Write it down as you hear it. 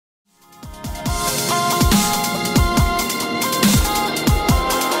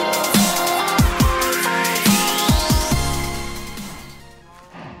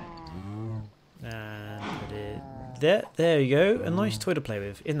There you go. A nice toy to play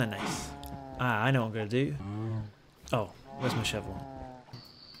with. Isn't that nice? Ah, I know what I'm going to do. Oh, where's my shovel?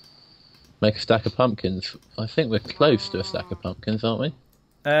 Make a stack of pumpkins. I think we're close to a stack of pumpkins, aren't we?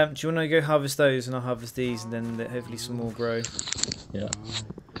 Do you want to go harvest those and I'll harvest these and then hopefully some more grow? Yeah.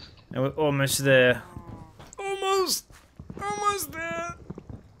 And we're almost there. Almost there.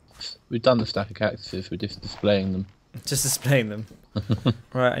 We've done the stack of cactuses, we're just displaying them. Just displaying them.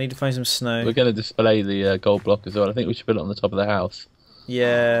 Right, I need to find some snow. We're going to display the gold block as well. I think we should put it on the top of the house.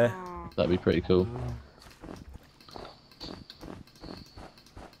 Yeah. That'd be pretty cool.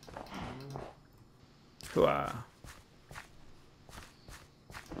 Hooah.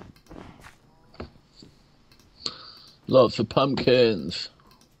 Lots of pumpkins.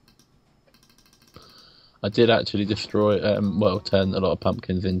 I did actually destroy, turn a lot of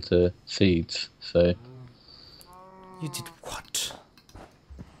pumpkins into seeds, so... You did what?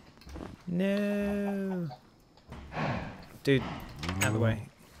 No. Dude, out of the way.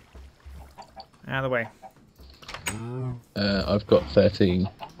 Out of the way. I've got 13.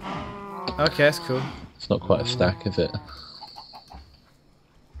 Okay, that's cool. It's not quite a stack, is it?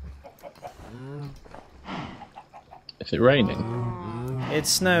 Is it raining? It's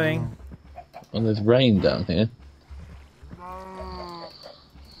snowing. Well, there's rain down here.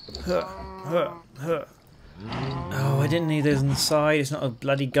 Oh, I didn't need those on the side. It's not a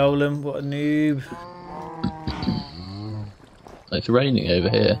bloody golem. What a noob. It's raining over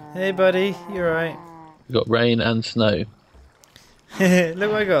here. Hey, buddy. You're right. We've got rain and snow.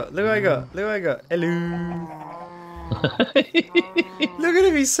 Look what I got. Look what I got. Look what I got. Hello. Look at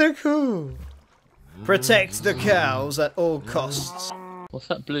him. He's so cool. Protect the cows at all costs. What's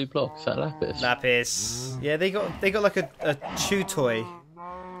that blue block? Is that lapis? Lapis. Yeah, they got like a chew toy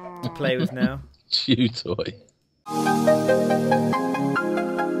to play with now. Chew toy.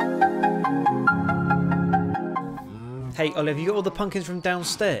 Hey, Olive, you got all the pumpkins from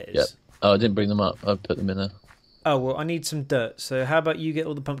downstairs? Yep. Oh, I didn't bring them up. I put them in there. Oh, well, I need some dirt. So how about you get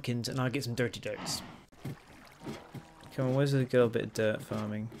all the pumpkins and I'll get some dirty dirts. Come on, where's the good old bit of dirt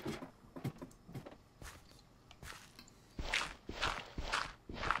farming?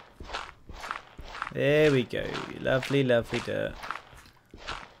 There we go. Lovely, lovely dirt.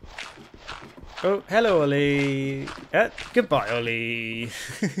 Oh, hello, Ollie. Goodbye, Ollie.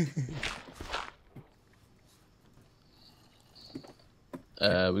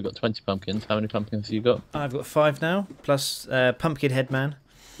 We've got 20 pumpkins. How many pumpkins have you got? I've got 5 now, plus Pumpkin Headman.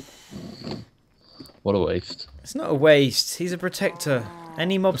 What a waste. It's not a waste. He's a protector.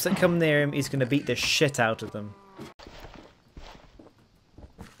 Any mobs that come near him, he's going to beat the shit out of them.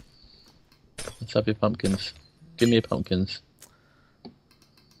 Let's have your pumpkins. Give me your pumpkins.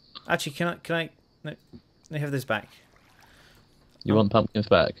 Actually, can I? No, let me have this back. You want pumpkins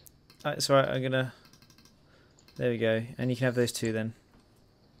back? It's alright. I'm gonna. There we go. And you can have those too then.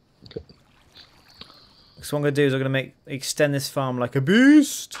 Okay. So what I'm gonna do is I'm gonna extend this farm like a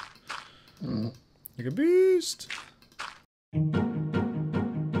beast. Like a beast.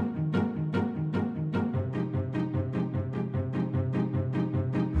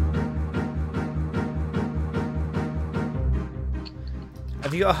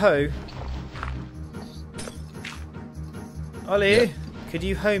 Have you got a hoe? Ollie, yeah. Could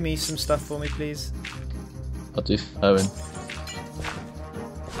you hoe me some stuff for me, please? I'll do Owen.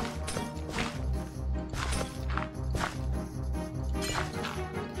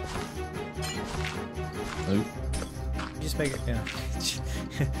 Oh. Just make it, yeah.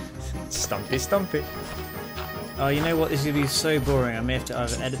 Stumpy, stumpy. Oh, you know what? This is going to be so boring. I may have to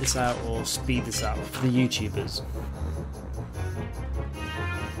either edit this out or speed this out for the YouTubers.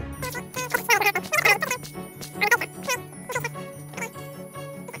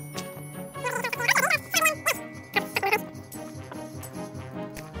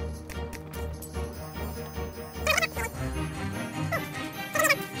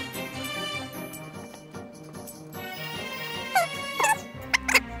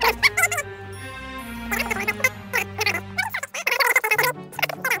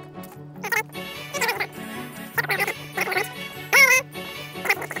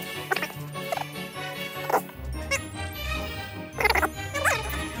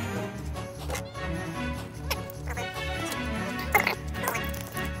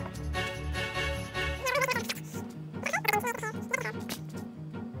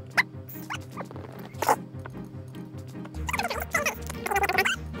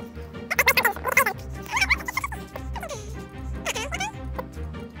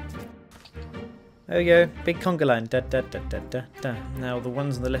 There we go, big conga line. Da, da, da, da, da, da. Now the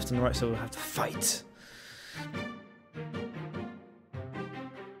ones on the left and the right side will have to fight.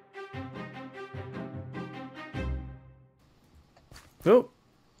 Oh,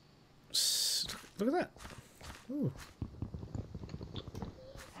 look at that. Ooh.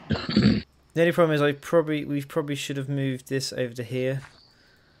 The only problem is we probably should have moved this over to here.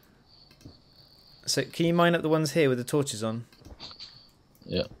 So can you mine up the ones here with the torches on?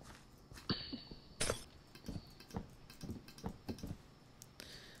 Yeah.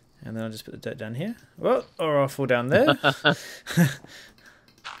 And then I'll just put the dirt down here. Well, or I'll fall down there.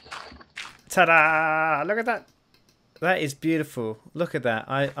 Ta-da! Look at that. That is beautiful. Look at that.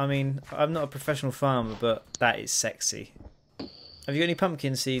 I mean, I'm not a professional farmer, but that is sexy. Have you got any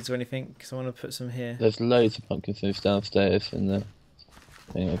pumpkin seeds or anything? Because I want to put some here. There's loads of pumpkin seeds downstairs in the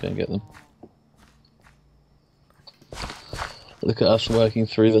thing. I'll go and get them. Look at us working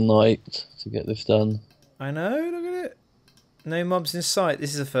through the night to get this done. I know, look at it. No mobs in sight.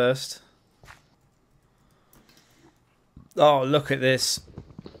 This is a first. Oh, look at this.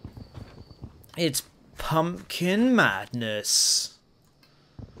 It's pumpkin madness.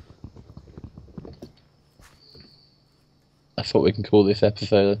 That's what we can call this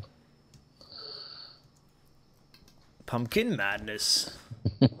episode. Pumpkin madness.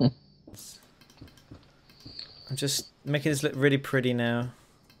 I'm just making this look really pretty now.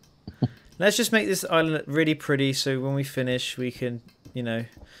 Let's just make this island look really pretty so when we finish we can, you know,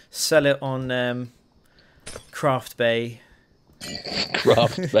 sell it on Craft Bay.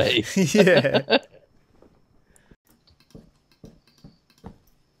 Craft Bay. Yeah.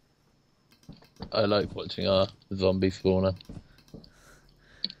 I like watching our zombie spawner.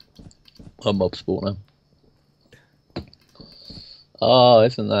 Our mob spawner. Oh,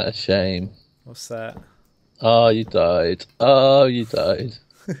 isn't that a shame? What's that? Oh, you died. Oh, you died.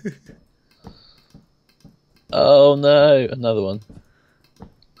 Oh no, another one.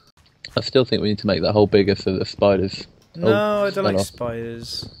 I still think we need to make that hole bigger so the spiders... No, I don't like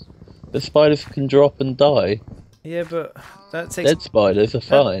spiders. The spiders can drop and die. Yeah, but that takes... Dead spiders are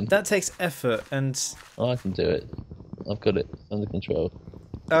fine. That takes effort and... Oh, I can do it. I've got it under control.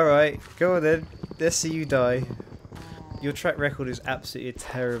 Alright, go on then. Let's see you die. Your track record is absolutely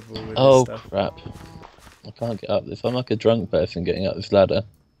terrible with this stuff. Oh crap. I can't get up this. I'm like a drunk person getting up this ladder.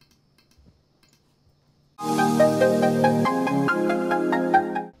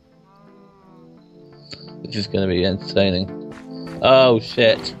 This is going to be entertaining. Oh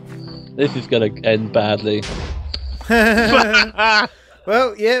shit. This is going to end badly.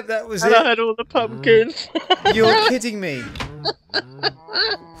 Well, yeah, that was and it. I had all the pumpkins. You're kidding me.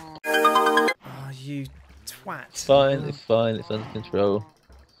 Oh, you twat. It's fine, it's fine, it's under control.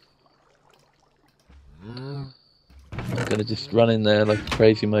 I'm gonna just run in there like a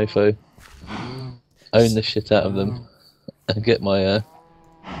crazy mofo, own the shit out of them, and get my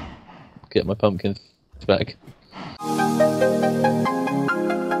pumpkins back.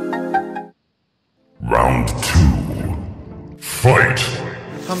 Round 2. Fight!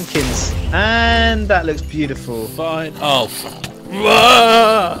 Pumpkins. And that looks beautiful. Fine. Oh.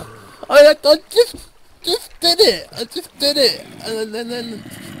 I just did it. I just did it. And then the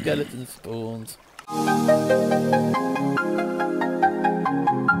skeleton spawned.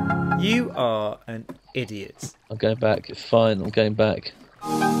 You are an idiot. I'm going back. It's fine. I'm going back.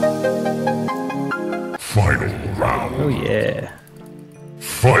 Final round. Oh yeah.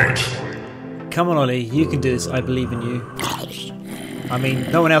 Fight! Come on, Ollie. You can do this. I believe in you. I mean,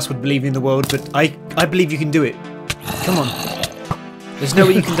 no one else would believe in the world, but I believe you can do it. Come on. There's no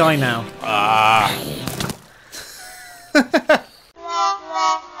way you can die now.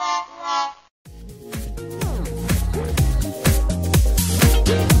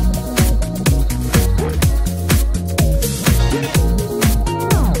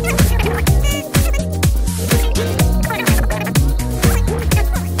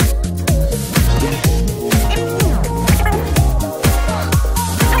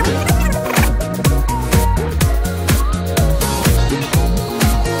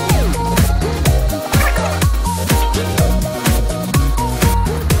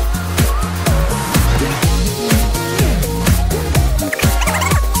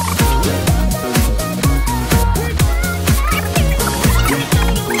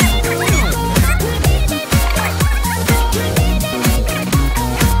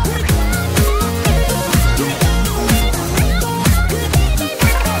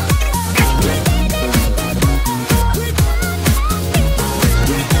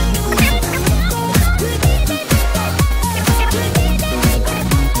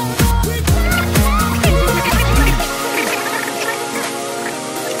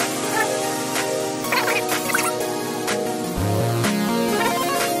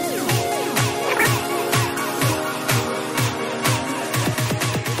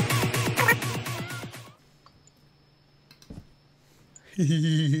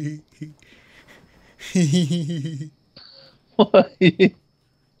 Why?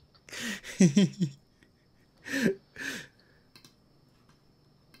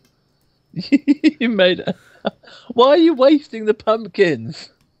 You made it. Why are you wasting the pumpkins?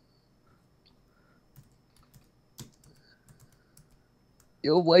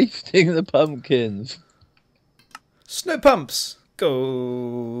 You're wasting the pumpkins. Snow pumps.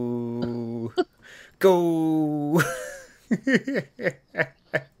 Go. Go.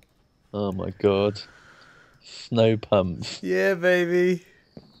 Oh my god. Snow pumps. Yeah, baby.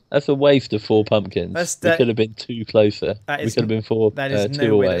 That's a waste of 4 pumpkins. We could have been 2 closer. We could have been 4, that is 2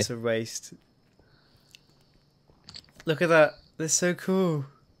 no way away. that's a waste. Look at that. They're so cool.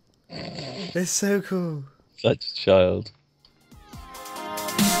 They're so cool. Such a child.